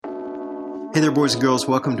Hey there, boys and girls.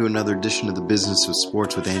 Welcome to another edition of the Business of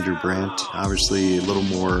Sports with Andrew Brandt. Obviously, a little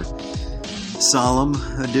more solemn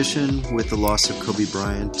edition with the loss of Kobe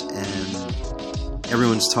Bryant, and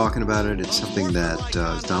everyone's talking about it. It's something that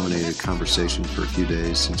has dominated conversation for a few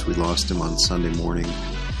days since we lost him on Sunday morning.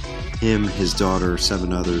 Him, his daughter,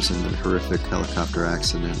 7 others in the horrific helicopter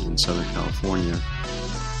accident in Southern California.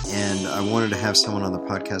 And I wanted to have someone on the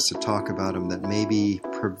podcast to talk about him that maybe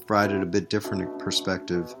provided a bit different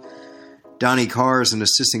perspective. Donnie Carr is an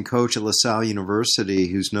assistant coach at LaSalle University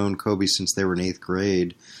who's known Kobe since they were in 8th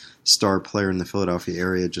grade. Star player in the Philadelphia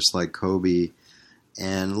area, just like Kobe.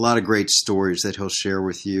 And a lot of great stories that he'll share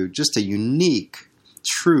with you. Just a unique,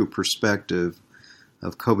 true perspective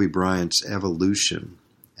of Kobe Bryant's evolution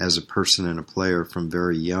as a person and a player from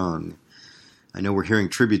very young. I know we're hearing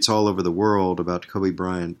tributes all over the world about Kobe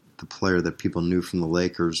Bryant, the player that people knew from the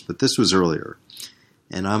Lakers, but this was earlier.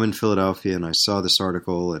 And I'm in Philadelphia, and I saw this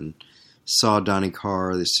article and saw Donnie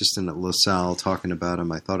Carr, the assistant at LaSalle, talking about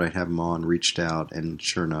him. I thought I'd have him on, reached out, and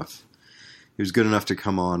sure enough, he was good enough to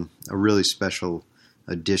come on. A really special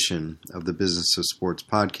edition of the Business of Sports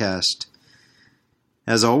podcast.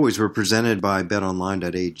 As always, we're presented by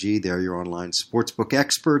betonline.ag. They are your online sportsbook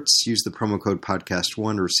experts. Use the promo code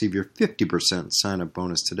podcast1 to receive your 50% sign-up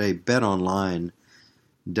bonus today. betonline.ag.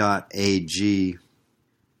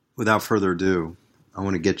 Without further ado, I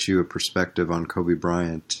want to get you a perspective on Kobe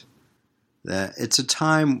Bryant. That it's a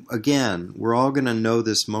time, again, we're all going to know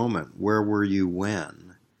this moment. Where were you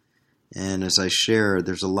when? And as I shared,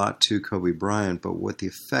 there's a lot to Kobe Bryant, but what the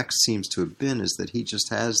effect seems to have been is that he just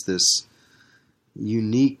has this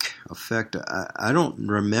unique effect. I don't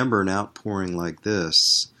remember an outpouring like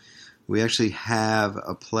this. We actually have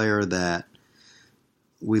a player that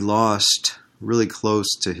we lost really close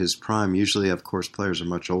to his prime. Usually, of course, players are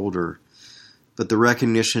much older. But the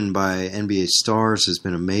recognition by NBA stars has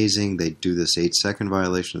been amazing. They do this 8-second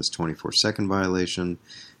violation, this 24-second violation,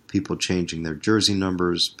 people changing their jersey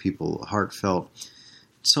numbers, people heartfelt.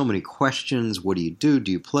 So many questions. What do you do?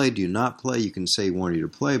 Do you play? Do you not play? You can say you want you to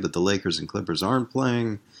play, but the Lakers and Clippers aren't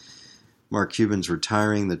playing. Mark Cuban's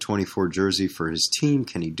retiring the 24 jersey for his team.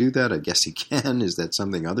 Can he do that? I guess he can. Is that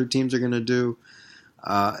something other teams are going to do?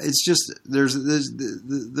 It's just, there's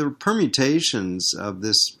the permutations of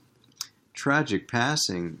this tragic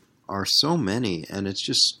passing are so many, and it's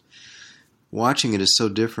just, watching it is so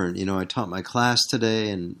different. You know, I taught my class today,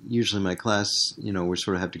 and usually my class, you know, we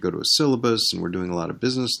sort of have to go to a syllabus, and we're doing a lot of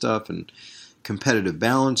business stuff and competitive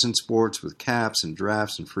balance in sports with caps and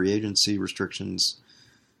drafts and free agency restrictions.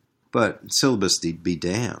 But syllabus be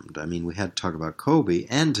damned. I mean, we had to talk about Kobe,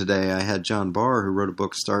 and today I had John Barr, who wrote a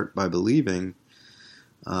book, Start by Believing,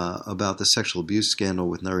 about the sexual abuse scandal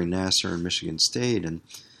with Larry Nassar in Michigan State, and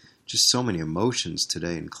just so many emotions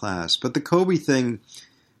today in class. But the Kobe thing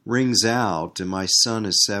rings out, and my son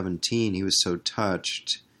is 17. He was so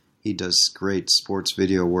touched. He does great sports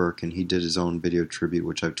video work, and he did his own video tribute,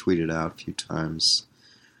 which I've tweeted out a few times.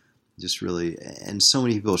 Just really, and so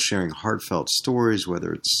many people sharing heartfelt stories,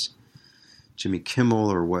 whether it's Jimmy Kimmel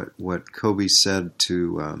or what Kobe said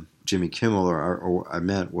to Jimmy Kimmel, or I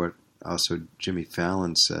meant what also Jimmy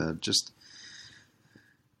Fallon said. Just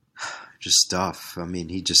stuff. I mean,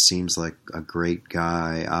 he just seems like a great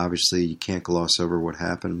guy. Obviously, you can't gloss over what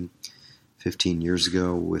happened 15 years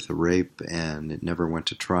ago with a rape, and it never went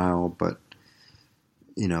to trial. But,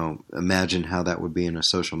 you know, imagine how that would be in a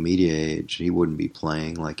social media age. He wouldn't be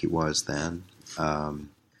playing like he was then.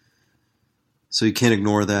 So you can't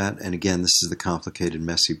ignore that. And again, this is the complicated,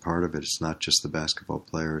 messy part of it. It's not just the basketball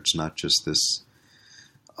player. It's not just this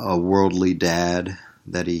worldly dad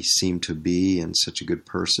that he seemed to be and such a good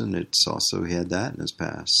person. It's also, he had that in his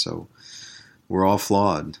past. So we're all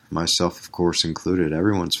flawed, myself, of course, included.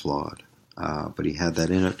 Everyone's flawed, but he had that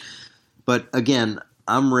in it. But again,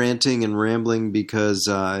 I'm ranting and rambling because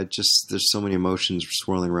there's so many emotions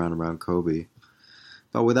swirling around Kobe.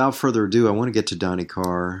 But without further ado, I want to get to Donnie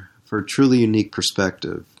Carr for a truly unique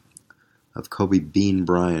perspective of Kobe Bean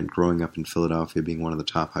Bryant growing up in Philadelphia, being one of the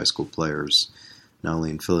top high school players, not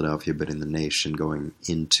only in Philadelphia, but in the nation going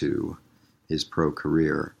into his pro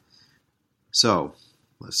career. So,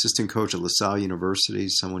 assistant coach at LaSalle University,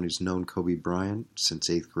 someone who's known Kobe Bryant since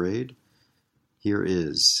 8th grade. Here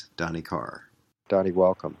is Donnie Carr. Donnie,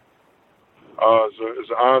 welcome. It's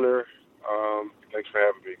an honor. Thanks for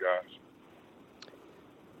having me, guys.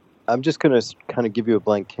 I'm just going to kind of give you a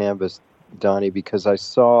blank canvas, Donnie, because I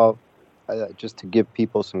saw, just to give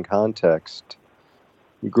people some context,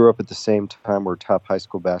 you grew up at the same time, were a top high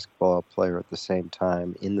school basketball player at the same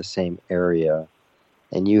time, in the same area,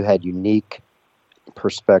 and you had unique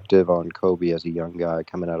perspective on Kobe as a young guy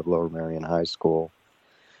coming out of Lower Merion High School.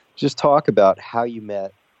 Just talk about how you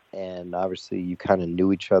met, and obviously you kind of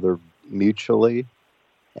knew each other mutually,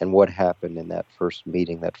 and what happened in that first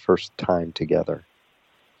meeting, that first time together.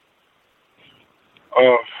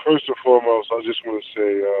 First and foremost, I just want to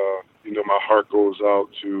say, my heart goes out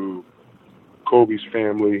to Kobe's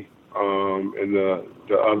family and the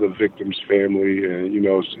other victims' family, and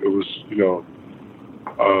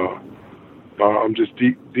I'm just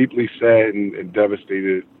deeply sad and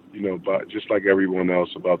devastated, but just like everyone else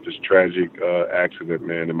about this tragic accident,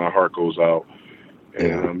 man. And my heart goes out,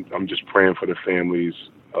 and I'm just praying for the families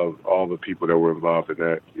of all the people that were involved in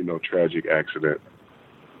that, tragic accident.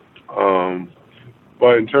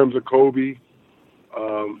 But in terms of Kobe,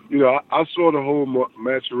 I saw the whole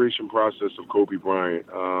maturation process of Kobe Bryant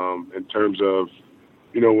in terms of,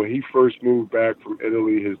 when he first moved back from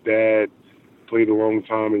Italy. His dad played a long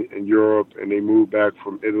time in Europe, and they moved back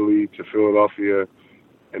from Italy to Philadelphia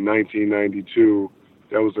in 1992.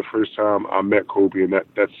 That was the first time I met Kobe in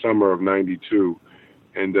that summer of 92.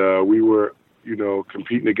 And we were,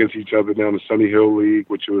 competing against each other down the Sunny Hill League,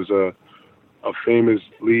 which was a famous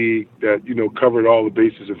league that, covered all the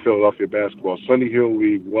bases of Philadelphia basketball. Sunny Hill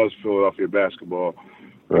League was Philadelphia basketball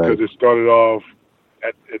because it started off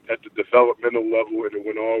at the developmental level, and it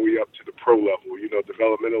went all the way up to the pro level.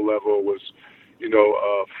 Developmental level was,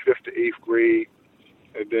 5th to 8th grade,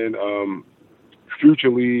 and then Future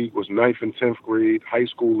League was 9th and 10th grade. High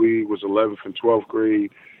School League was 11th and 12th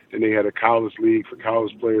grade. Then they had a college league for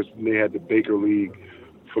college players, and they had the Baker League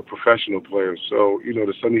for professional players. So,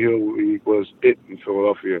 the Sunny Hill League was it in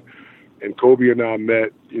Philadelphia. And Kobe and I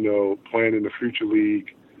met, playing in the Future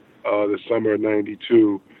League the summer of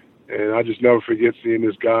 92. And I just never forget seeing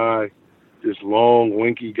this guy, this long,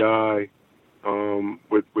 lanky guy,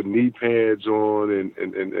 with knee pads on and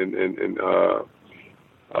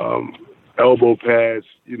elbow pads,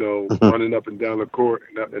 running up and down the court.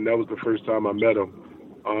 And that was the first time I met him.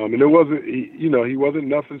 And it wasn't, he wasn't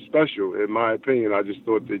nothing special, in my opinion. I just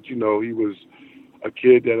thought that, he was a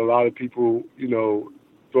kid that a lot of people,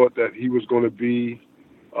 thought that he was going to be,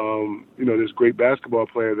 this great basketball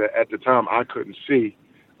player that at the time I couldn't see.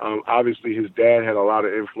 Obviously, his dad had a lot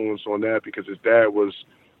of influence on that because his dad was,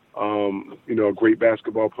 a great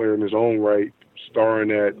basketball player in his own right,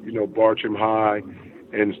 starring at, Bartram High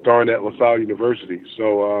and starring at LaSalle University.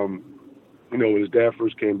 So, when his dad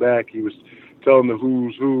first came back, he was telling the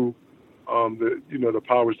who's who, the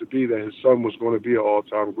powers to be, that his son was going to be an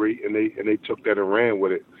all-time great, and they took that and ran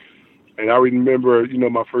with it. And I remember,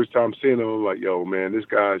 my first time seeing him, I'm like, yo, man, this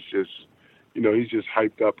guy's just, he's just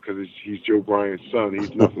hyped up because he's Joe Bryant's son.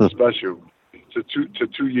 He's nothing special. To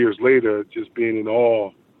 2 years later, just being in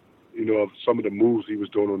awe, of some of the moves he was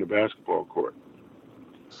doing on the basketball court.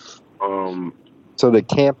 So the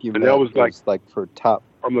camp you met was like for top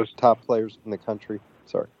players in the country.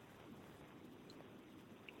 Sorry.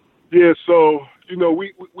 Yeah, so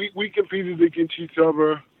we competed against each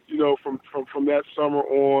other, from that summer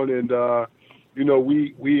on, and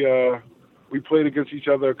we played against each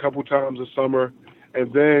other a couple times this summer,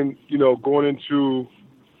 and then going into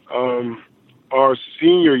our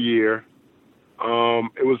senior year,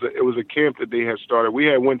 it was a camp that they had started. We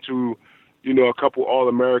had went to a couple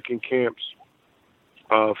All-American camps,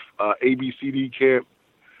 ABCD camp.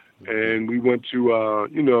 And we went to,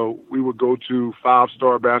 we would go to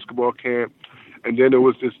 5-star basketball camp. And then there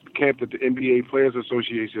was this camp that the NBA Players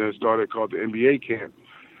Association had started called the NBA camp.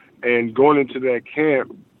 And going into that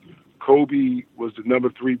camp, Kobe was the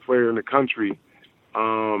number 3 player in the country.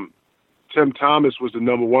 Tim Thomas was the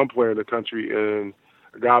number 1 player in the country. And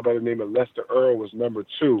a guy by the name of Lester Earl was number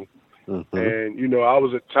 2. Mm-hmm. And, I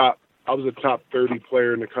was a top 30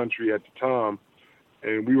 player in the country at the time.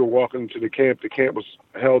 And we were walking to the camp. The camp was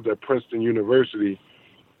held at Princeton University.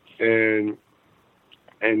 And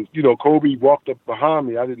Kobe walked up behind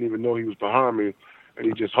me. I didn't even know he was behind me. And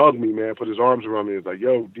he just hugged me, man, put his arms around me. He was like,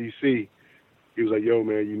 yo, DC. He was like, yo,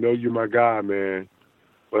 man, you're my guy, man.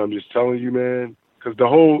 But I'm just telling you, man, because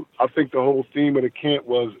I think the whole theme of the camp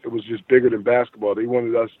was, it was just bigger than basketball. They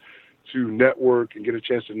wanted us to network and get a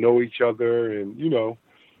chance to know each other and,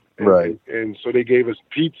 right. And so they gave us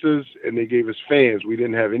pizzas and they gave us fans. We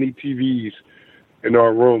didn't have any TVs in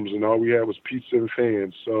our rooms, and all we had was pizza and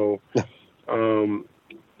fans. So,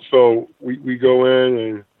 so we go in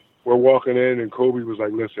and we're walking in, and Kobe was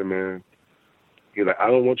like, "Listen, man, he's like,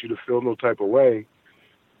 I don't want you to feel no type of way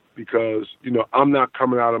because I'm not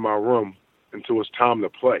coming out of my room until it's time to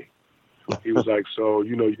play." He was like, "So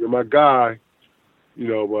you're my guy."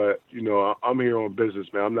 But, I'm here on business,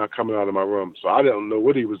 man. I'm not coming out of my room. So I didn't know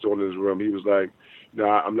what he was doing in his room. He was like,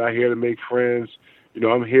 nah, I'm not here to make friends.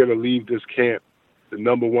 I'm here to leave this camp the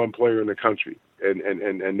number 1 player in the country.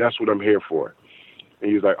 and that's what I'm here for.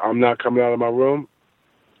 And he's like, I'm not coming out of my room.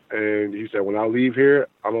 And he said, when I leave here,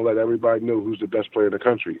 I'm gonna let everybody know who's the best player in the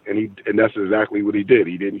country. And that's exactly what he did.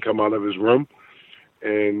 He didn't come out of his room.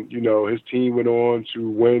 And, his team went on to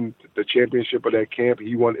win the championship of that camp.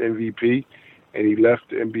 He won MVP, and he left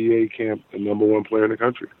the NBA camp the number one player in the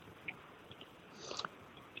country.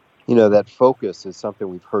 That focus is something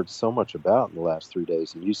we've heard so much about in the last 3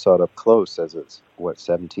 days, and you saw it up close as it's,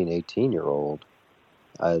 17, 18-year-old.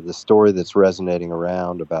 The story that's resonating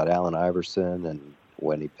around about Allen Iverson and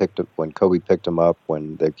when Kobe picked him up,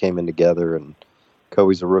 when they came in together, and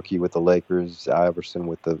Kobe's a rookie with the Lakers, Iverson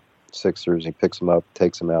with the Sixers. He picks him up,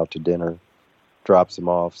 takes him out to dinner, drops him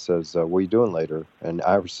off, says, what are you doing later? And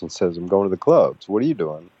Iverson says, I'm going to the clubs. What are you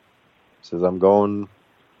doing? He says, I'm going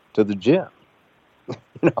to the gym.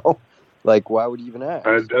 Why would you even ask?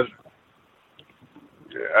 And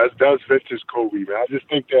that's vintage Kobe, man. I just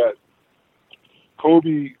think that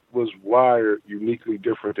Kobe was wired uniquely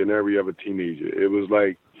different than every other teenager. It was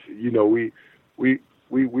like, we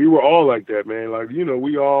were all like that, man.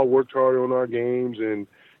 We all worked hard on our games and,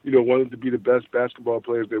 wanted to be the best basketball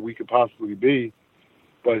players that we could possibly be.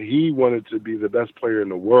 But he wanted to be the best player in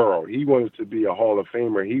the world. He wanted to be a Hall of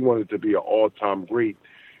Famer. He wanted to be an all-time great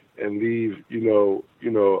and leave, an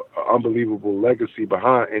unbelievable legacy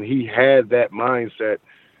behind. And he had that mindset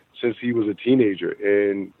since he was a teenager.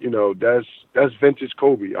 And, that's vintage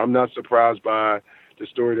Kobe. I'm not surprised by the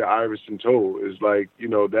story that Iverson told. It's like,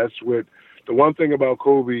 that's what the one thing about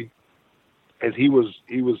Kobe is he was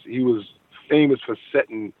famous for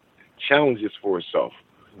setting challenges for himself,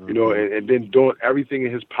 and then doing everything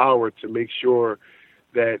in his power to make sure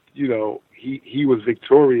that, he was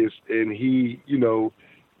victorious and he,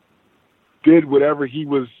 did whatever he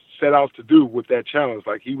was set out to do with that challenge.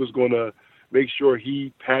 Like he was going to make sure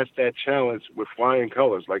he passed that challenge with flying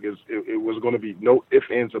colors. Like it was going to be no ifs,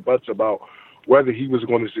 ands, or buts about whether he was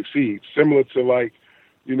going to succeed. Similar to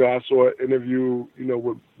I saw an interview,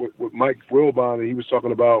 with Mike Wilbon, and he was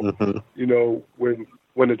talking about,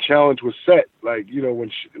 when the challenge was set,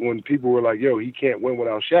 when people were like, yo, he can't win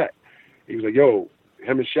without Shaq. He was like, yo,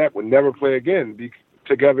 him and Shaq would never play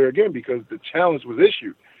together again because the challenge was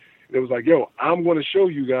issued. It was like, yo, I'm going to show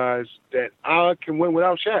you guys that I can win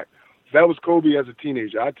without Shaq. That was Kobe as a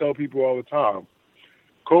teenager. I tell people all the time,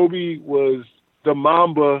 Kobe was the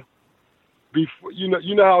Mamba before, you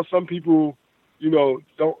know how some people,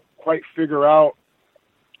 don't quite figure out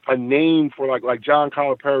a name for like John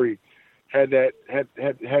Calipari had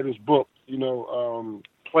his book,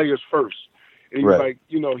 Players First. And he was like,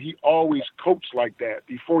 he always coached like that.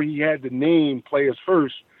 Before he had the name Players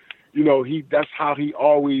First, that's how he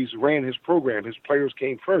always ran his program. His players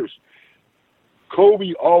came first.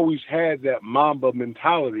 Kobe always had that Mamba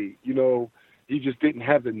mentality. He just didn't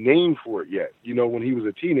have the name for it yet, when he was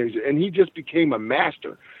a teenager. And he just became a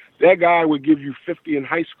master. That guy would give you 50 in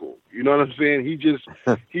high school. You know what I'm saying?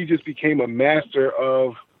 He just became a master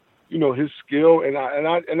of, his skill. And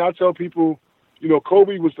I tell people,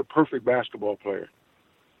 Kobe was the perfect basketball player.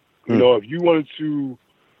 If you wanted to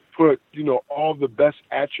put, all the best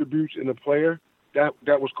attributes in a player, that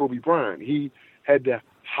was Kobe Bryant. He had the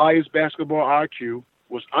highest basketball IQ,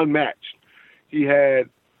 was unmatched. He had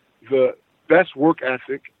the best work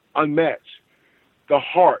ethic, unmatched. The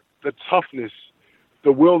heart, the toughness,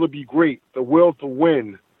 the will to be great, the will to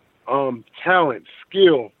win, talent,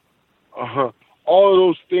 skill, all of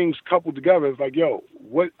those things coupled together. It's like, yo,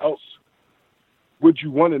 what else would you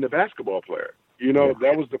want in a basketball player?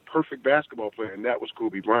 That was the perfect basketball player, and that was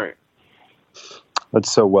Kobe Bryant.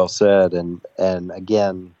 That's so well said. And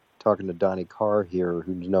again, talking to Donnie Carr here,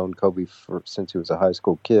 who's known Kobe since he was a high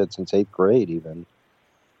school kid, since 8th grade even.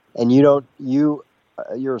 And you're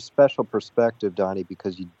a special perspective, Donnie,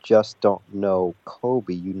 because you just don't know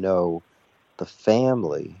Kobe. You know the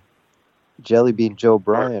family. Jelly Bean Joe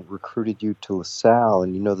Bryant recruited you to LaSalle,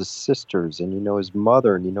 and you know the sisters, and you know his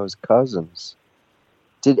mother, and you know his cousins.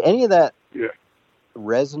 Did any of that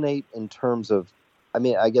resonate in terms of,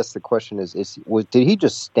 I guess the question is did he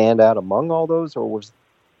just stand out among all those, or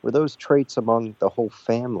were those traits among the whole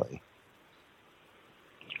family?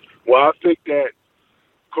 Well, I think that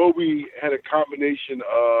Kobe had a combination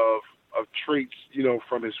of traits,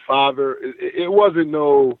 from his father. It wasn't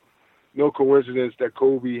no coincidence that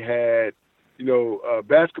Kobe had,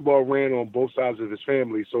 basketball ran on both sides of his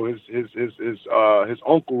family. So his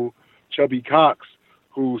uncle, Chubby Cox,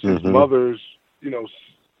 who's his mother's,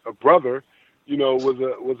 a brother,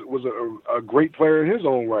 was a great player in his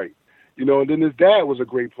own right, and then his dad was a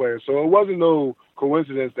great player. So it wasn't no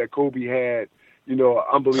coincidence that Kobe had,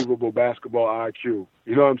 unbelievable basketball IQ,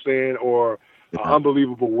 you know what I'm saying? Or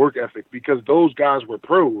unbelievable work ethic because those guys were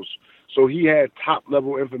pros. So he had top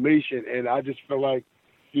level information, and I just felt like,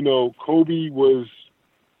 Kobe was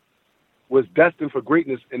destined for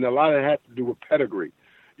greatness, and a lot of it had to do with pedigree.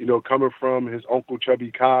 Coming from his uncle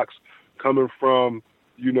Chubby Cox, coming from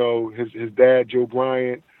his dad Joe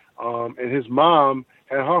Bryant, and his mom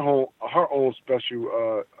had her own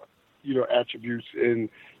special attributes, and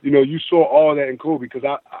you saw all that in Kobe because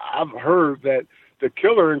I've heard that the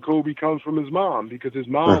killer in Kobe comes from his mom because his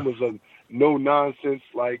mom was a no nonsense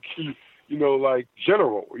like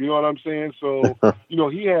general. You know what I'm saying? So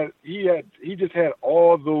he just had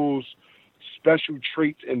all those special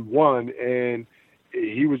traits in one, and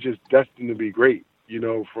he was just destined to be great.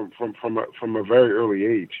 From a very early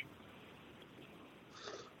age.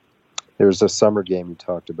 There's a summer game you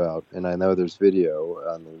talked about, and I know there's video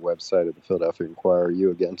on the website of the Philadelphia Inquirer,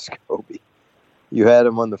 you against Kobe. You had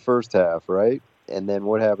him on the first half, right? And then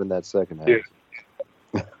what happened that second half? Yeah.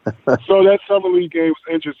 So that summer league game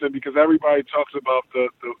was interesting because everybody talks about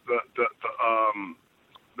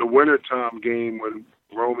the wintertime game when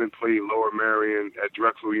Roman played Lower Merion at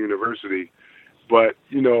Drexel University, but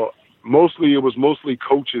it was mostly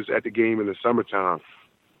coaches at the game in the summertime.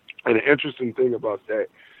 And the interesting thing about that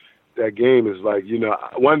game is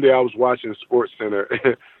one day I was watching Sports Center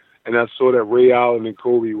and I saw that Ray Allen and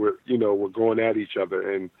Kobe were going at each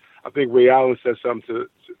other. And I think Ray Allen said something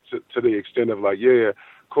to the extent of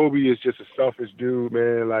Kobe is just a selfish dude,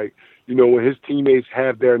 man. When his teammates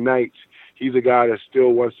have their nights, he's a guy that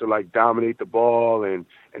still wants to dominate the ball and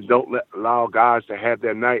don't allow guys to have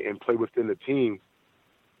their night and play within the team.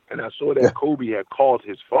 And I saw that Kobe had called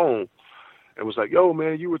his phone and was like, yo,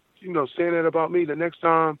 man, you were, saying that about me. The next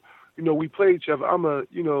time, we play each other, I'm a,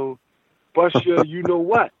 bust you, you know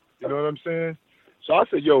what? You know what I'm saying? So I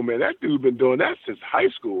said, yo, man, that dude been doing that since high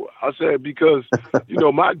school. I said, because,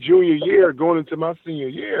 my junior year going into my senior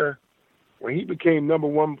year, when he became number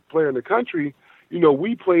one player in the country,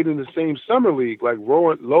 we played in the same summer league. Like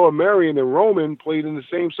Lower Merion and Roman played in the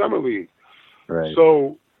same summer league. Right.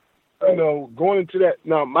 So, going into that,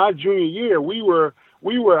 now my junior year, we were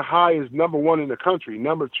high as number one in the country,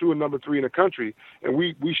 number two and number three in the country, and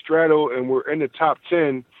we straddled and were in the top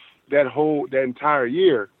 10 that entire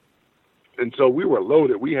year. And so we were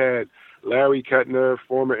loaded. We had Larry Kettner,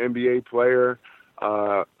 former NBA player,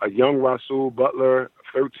 a young Rasul Butler,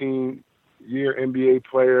 13-year NBA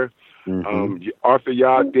player, Arthur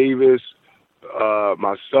Yard Davis,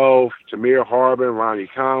 myself, Tamir Harbin, Ronnie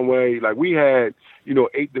Conway. We had,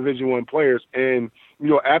 8 Division I players. And,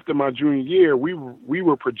 after my junior year, we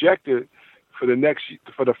were projected for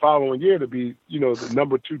the following year to be, the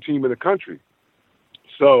number 2 team in the country.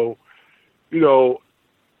 So,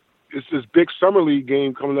 it's this big summer league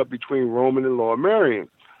game coming up between Roman and Lower Merion.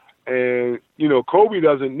 And, Kobe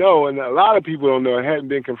doesn't know, and a lot of people don't know, it hadn't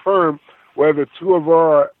been confirmed, whether 2 of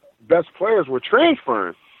our best players were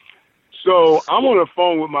transferring. So I'm on the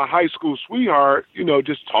phone with my high school sweetheart,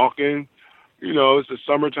 just talking. It's the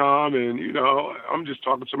summertime, and, I'm just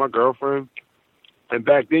talking to my girlfriend. And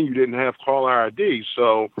back then you didn't have caller ID.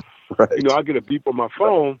 So, right. I get a beep on my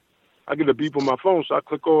phone. So I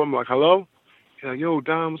click over. I'm like, hello? He's like, yo,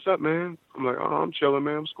 Don, what's up, man? I'm like, oh, I'm chilling,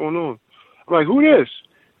 man. What's going on? I'm like, who this?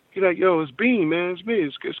 He's like, yo, it's Bean, man. It's me.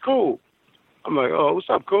 It's Cole. I'm like, oh, what's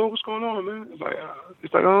up, Cole? What's going on, man? It's like,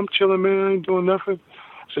 oh, I'm chilling, man. I ain't doing nothing.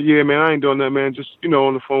 I said, yeah, man, I ain't doing that, man. Just,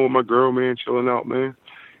 on the phone with my girl, man, chilling out, man.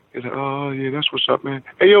 He's like, oh, yeah, that's what's up, man.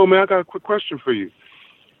 Hey, yo, man, I got a quick question for you.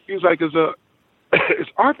 He was like, is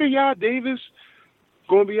Arthur Yard Davis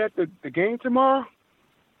going to be at the game tomorrow?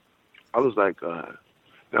 I was like,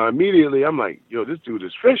 now immediately I'm like, yo, this dude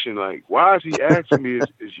is fishing. Like, why is he asking me,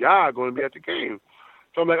 is Yard going to be at the game?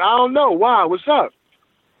 So I'm like, I don't know. Why? What's up?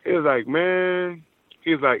 He was like, man,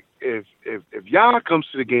 if Yard comes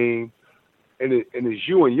to the game and it's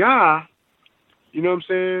you and Yard, you know what I'm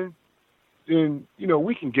saying? Then,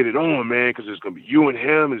 we can get it on, man, because it's going to be you and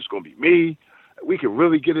him and it's going to be me. We can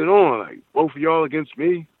really get it on, like both of y'all against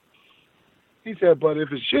me. He said, but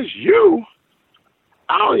if it's just you,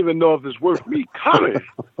 I don't even know if it's worth me coming.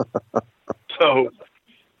 So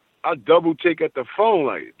I double take at the phone,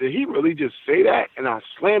 like, did he really just say that? And I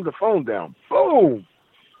slammed the phone down. Boom.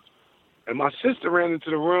 And my sister ran into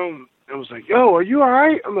the room and was like, yo, are you all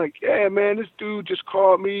right? I'm like, yeah, man, this dude just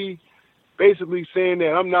called me basically saying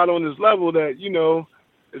that I'm not on his level, that,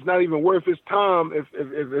 it's not even worth his time if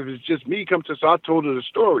it's just me come to. So I told her the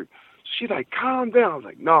story. She's like, calm down. I was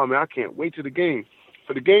like, no, man, I can't wait for the game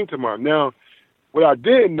tomorrow. Now, what I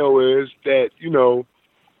didn't know is that,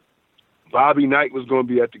 Bobby Knight was going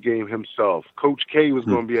to be at the game himself. Coach K was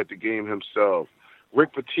going to be at the game himself.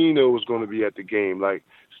 Rick Pitino was going to be at the game. Like,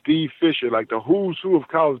 Steve Fisher, like the who's who of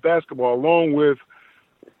college basketball, along with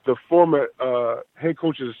the former head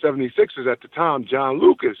coach of the 76ers at the time, John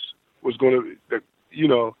Lucas, was going to,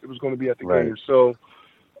 it was going to be at the game. So,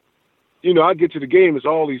 I get to the game, it's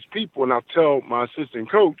all these people, and I tell my assistant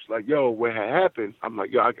coach, like, yo, what had happened? I'm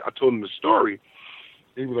like, yo, I told him the story.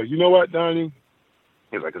 He was like, you know what, Donnie?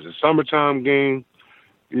 He's like, it's a summertime game.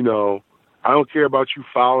 I don't care about you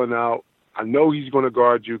fouling out. I know he's going to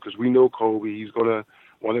guard you because we know Kobe. He's going to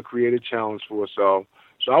want to create a challenge for himself.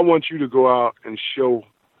 So I want you to go out and show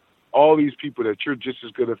all these people that you're just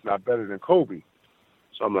as good, if not better, than Kobe.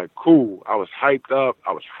 So I'm like, cool. I was hyped up.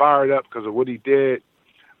 I was fired up because of what he did.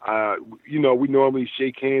 We normally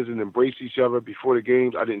shake hands and embrace each other before the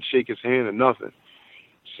games. I didn't shake his hand or nothing.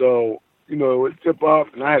 So, it tipped off,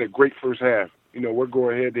 and I had a great first half. We're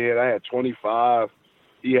going head-to-head. I had 25.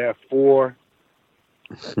 He had 4.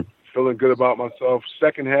 Feeling good about myself.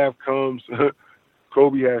 Second half comes.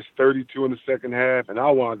 Kobe has 32 in the second half, and I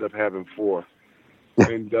wound up having 4.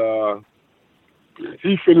 And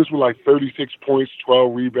he finished with like 36 points,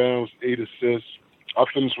 12 rebounds, 8 assists. I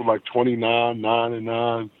finished with like 29, 9 and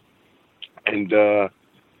 9. And,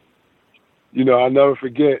 I'll never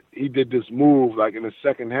forget, he did this move, like in the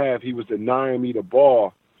second half, he was denying me the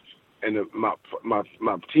ball. And my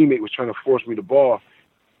teammate was trying to force me the ball,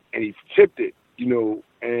 and he tipped it,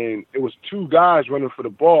 and it was 2 guys running for the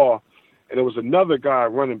ball, and there was another guy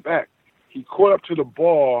running back. He caught up to the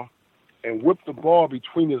ball and whipped the ball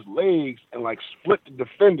between his legs and like split the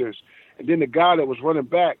defenders. And then the guy that was running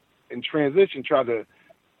back in transition tried to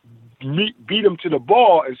beat him to the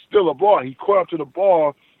ball and steal the ball. He caught up to the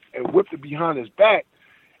ball and whipped it behind his back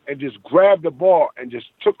and just grabbed the ball and just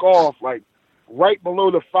took off like right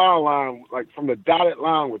below the foul line, like from the dotted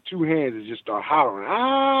line with 2 hands, and just started hollering,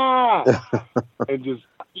 ah! And just,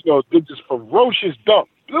 did this ferocious dunk,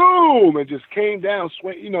 boom, and just came down,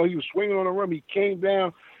 he was swinging on the rim, he came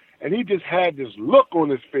down, and he just had this look on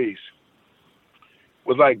his face.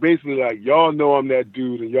 Was like basically like, y'all know I'm that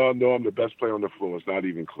dude, and y'all know I'm the best player on the floor. It's not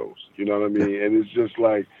even close. You know what I mean? And it's just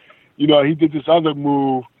like, he did this other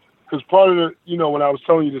move, because part of the, when I was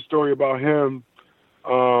telling you the story about him,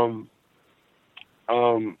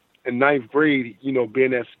 in 9th grade,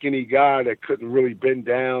 being that skinny guy that couldn't really bend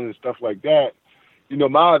down and stuff like that,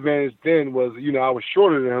 my advantage then was, I was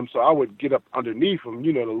shorter than him, so I would get up underneath him.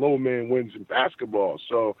 The low man wins in basketball.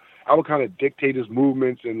 So I would kind of dictate his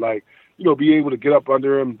movements and, like, be able to get up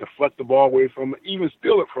under him, deflect the ball away from him, even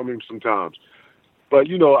steal it from him sometimes. But,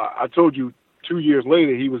 I told you 2 years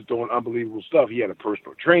later, he was doing unbelievable stuff. He had a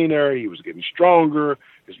personal trainer. He was getting stronger.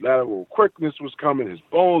 His lateral quickness was coming. His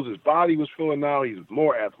bones, his body was filling out. He was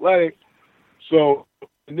more athletic. So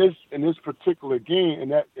in this particular game, in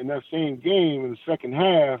that same game, in the second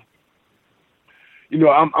half,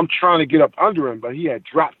 I'm trying to get up under him, but he had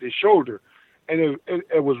dropped his shoulder, and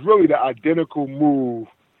it was really the identical move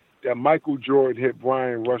that Michael Jordan hit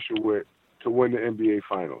Brian Russell with to win the NBA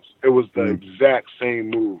Finals. It was the exact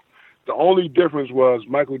same move. The only difference was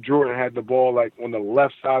Michael Jordan had the ball like on the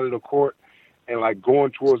left side of the court and like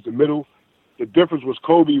going towards the middle. The difference was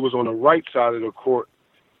Kobe was on the right side of the court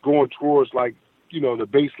going towards like, the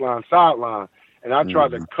baseline sideline. And I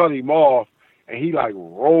tried to cut him off, and he like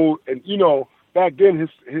rolled. And, back then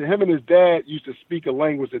him and his dad used to speak a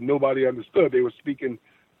language that nobody understood. They were speaking,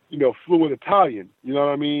 fluent Italian, you know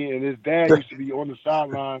what I mean? And his dad used to be on the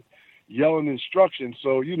sideline yelling instructions.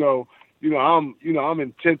 So, I'm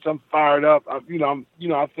intense. I'm fired up. I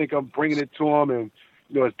think I'm bringing it to him, and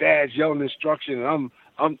his dad's yelling instruction, and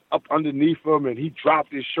I'm up underneath him, and he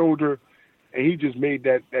dropped his shoulder, and he just made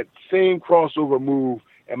that same crossover move,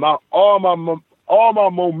 and all my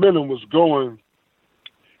momentum was going,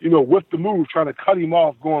 with the move, trying to cut him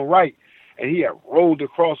off, going right, and he had rolled the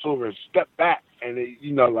crossover and stepped back, and it,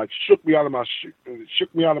 like shook me out of my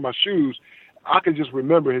shoes. I can just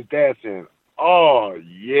remember his dad saying, "Oh,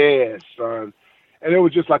 yeah, son." And it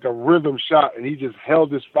was just like a rhythm shot, and he just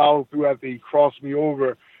held his follow through after he crossed me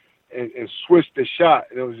over and switched the shot.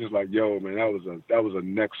 And it was just like, yo, man, that was a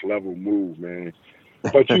next level move, man.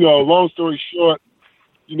 But, long story short,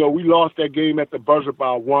 we lost that game at the buzzer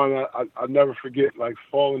by 1. I'll never forget, like,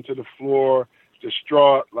 falling to the floor,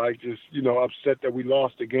 distraught, like, just, upset that we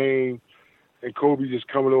lost the game. And Kobe just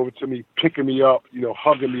coming over to me, picking me up,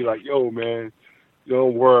 hugging me like, yo, man,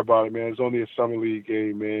 don't worry about it, man. It's only a summer league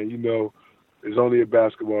game, man. It's only a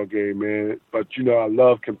basketball game, man. But, I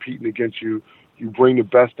love competing against you. You bring the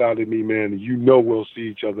best out of me, man. And we'll see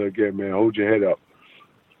each other again, man. Hold your head up.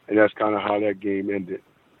 And that's kind of how that game ended.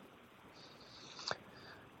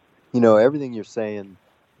 Everything you're saying,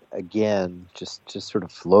 again, just sort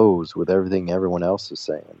of flows with everything everyone else is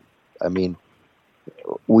saying. I mean,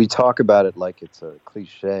 we talk about it like it's a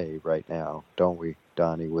cliche right now, don't we,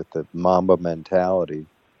 Donnie, with the Mamba mentality?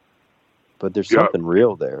 But there's something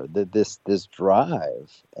real there. This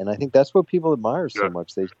drive, and I think that's what people admire so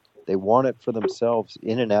much. They want it for themselves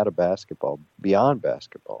in and out of basketball, beyond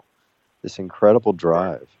basketball. This incredible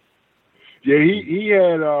drive. Yeah, he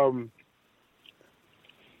had. I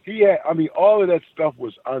mean, all of that stuff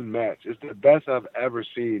was unmatched. It's the best I've ever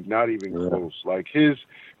seen. Not even close. Like his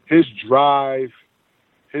drive,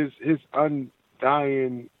 his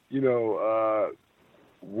undying,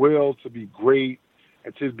 will to be great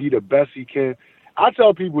and to be the best he can. I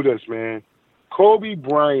tell people this, man. Kobe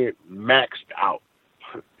Bryant maxed out.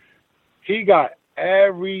 He got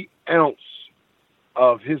every ounce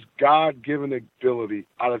of his God-given ability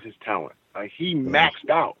out of his talent. Like, he maxed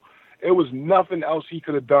out. It was nothing else he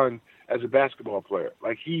could have done as a basketball player.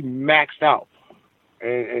 Like, he maxed out.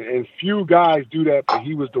 And few guys do that, but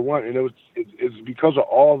he was the one. And it's because of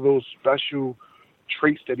all those special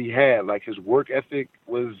traits that he had. Like, his work ethic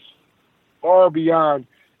was far beyond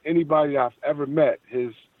anybody I've ever met.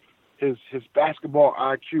 His basketball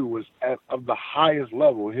IQ was of the highest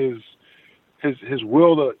level. His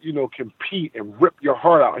will to, compete and rip your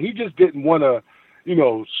heart out. He just didn't want to,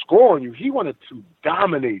 score on you. He wanted to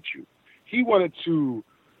dominate you. He wanted to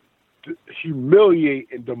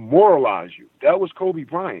humiliate and demoralize you. That was Kobe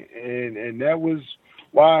Bryant. And that was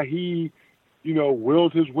why he,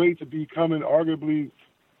 willed his way to becoming arguably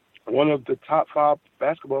one of the top 5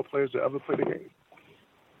 basketball players to ever play the game.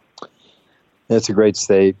 That's a great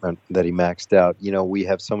statement that he maxed out. We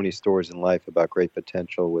have so many stories in life about great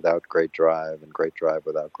potential without great drive and great drive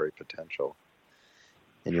without great potential.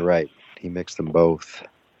 And you're right. He mixed them both.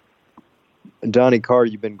 Donnie Carr,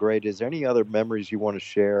 you've been great. Is there any other memories you want to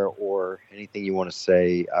share or anything you want to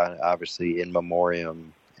say, obviously in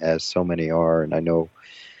memoriam, as so many are? And I know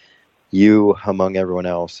you, among everyone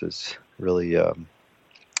else, is really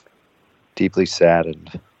deeply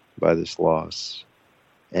saddened by this loss.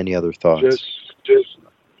 Any other thoughts?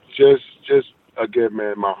 Just again,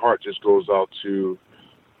 man, my heart just goes out to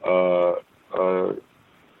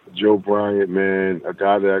Joe Bryant, man, a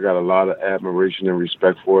guy that I got a lot of admiration and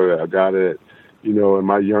respect for, a guy that, in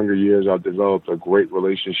my younger years, I developed a great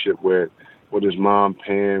relationship with his mom,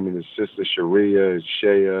 Pam, and his sister, Sharia, and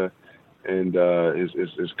Shea, and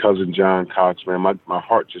his cousin, John Cox, man. My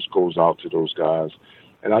heart just goes out to those guys.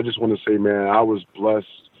 And I just want to say, man, I was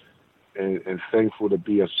blessed and thankful to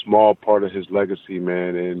be a small part of his legacy,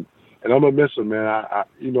 man. And I'm going to miss him, man. I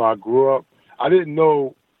grew up, I didn't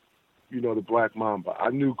know, the Black Mamba. I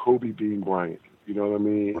knew Kobe Bean Bryant. You know what I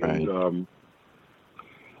mean? Right. And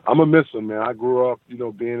I'm going to miss him, man. I grew up,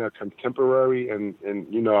 being a contemporary and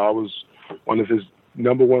I was one of his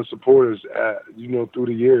number one supporters, through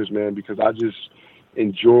the years, man, because I just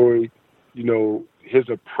enjoyed, his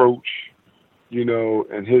approach,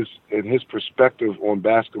 and his perspective on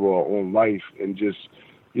basketball, on life, and just,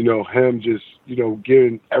 him just,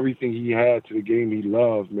 giving everything he had to the game he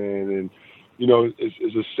loved, man. And,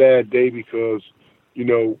 it's a sad day because,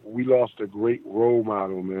 we lost a great role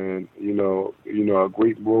model, man, a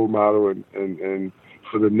great role model and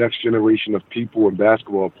for the next generation of people and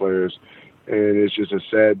basketball players. And it's just a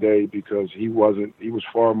sad day because he was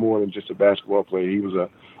far more than just a basketball player. He was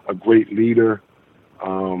a great leader.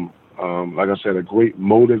 Like I said, a great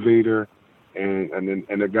motivator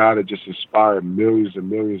and a guy that just inspired millions and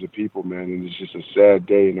millions of people, man. And it's just a sad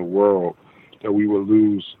day in the world that we will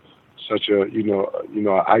lose such a, an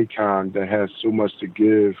icon that has so much to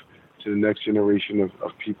give to the next generation of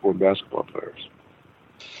people and basketball players.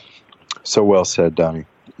 So well said, Donnie.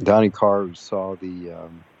 Donnie Carr, who saw the,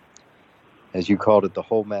 as you called it, the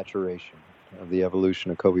whole maturation of the evolution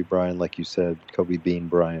of Kobe Bryant, like you said, Kobe Bean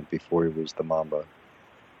Bryant before he was the Mamba.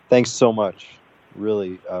 Thanks so much,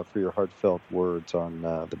 really, for your heartfelt words on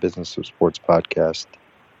the Business of Sports podcast.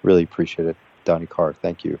 Really appreciate it. Donnie Carr,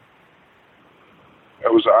 thank you.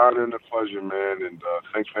 It was an honor and a pleasure, man, and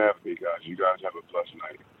thanks for having me, guys. You guys have a blessed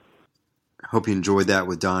night. I hope you enjoyed that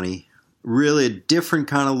with Donnie. Really a different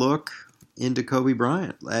kind of look into Kobe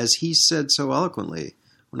Bryant. As he said so eloquently,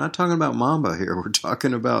 we're not talking about Mamba here. We're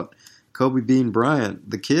talking about Kobe Bean Bryant,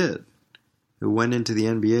 the kid who went into the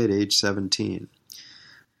NBA at age 17.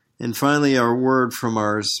 And finally, our word from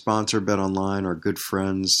our sponsor, BetOnline, our good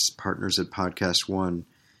friends, partners at Podcast One.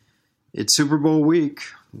 It's Super Bowl week.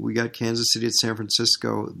 We got Kansas City at San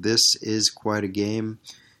Francisco. This is quite a game.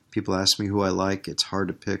 People ask me who I like. It's hard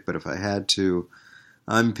to pick, but if I had to,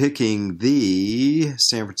 I'm picking the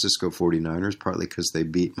San Francisco 49ers, partly because they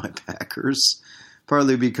beat my Packers,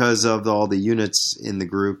 partly because of all the units in the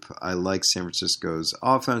group. I like San Francisco's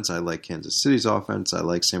offense. I like Kansas City's offense. I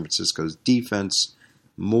like San Francisco's defense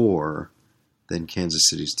more than Kansas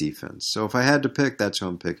City's defense. So if I had to pick, that's who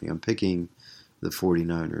I'm picking. I'm picking the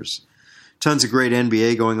 49ers. Tons of great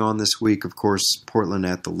NBA going on this week. Of course, Portland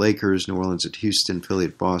at the Lakers, New Orleans at Houston, Philly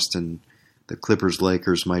at Boston. The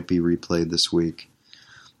Clippers-Lakers might be replayed this week.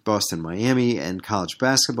 Boston-Miami and college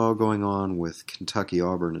basketball going on with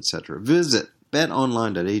Kentucky-Auburn, etc. Visit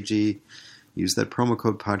betonline.ag. Use that promo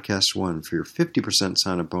code podcast1 for your 50%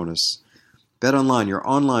 sign-up bonus. BetOnline, your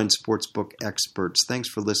online sportsbook experts. Thanks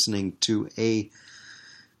for listening to a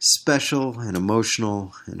special and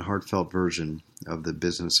emotional and heartfelt version of the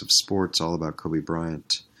business of sports, all about Kobe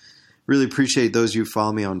Bryant. Really appreciate those of you who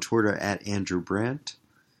follow me on Twitter at Andrew Brandt.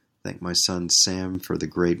 Thank my son Sam for the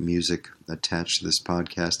great music attached to this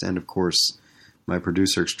podcast, and of course, my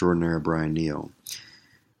producer extraordinaire, Brian Neal.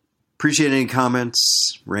 Appreciate any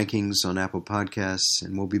comments, rankings on Apple Podcasts,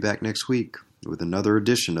 and we'll be back next week with another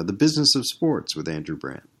edition of the Business of Sports with Andrew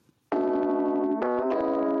Brandt.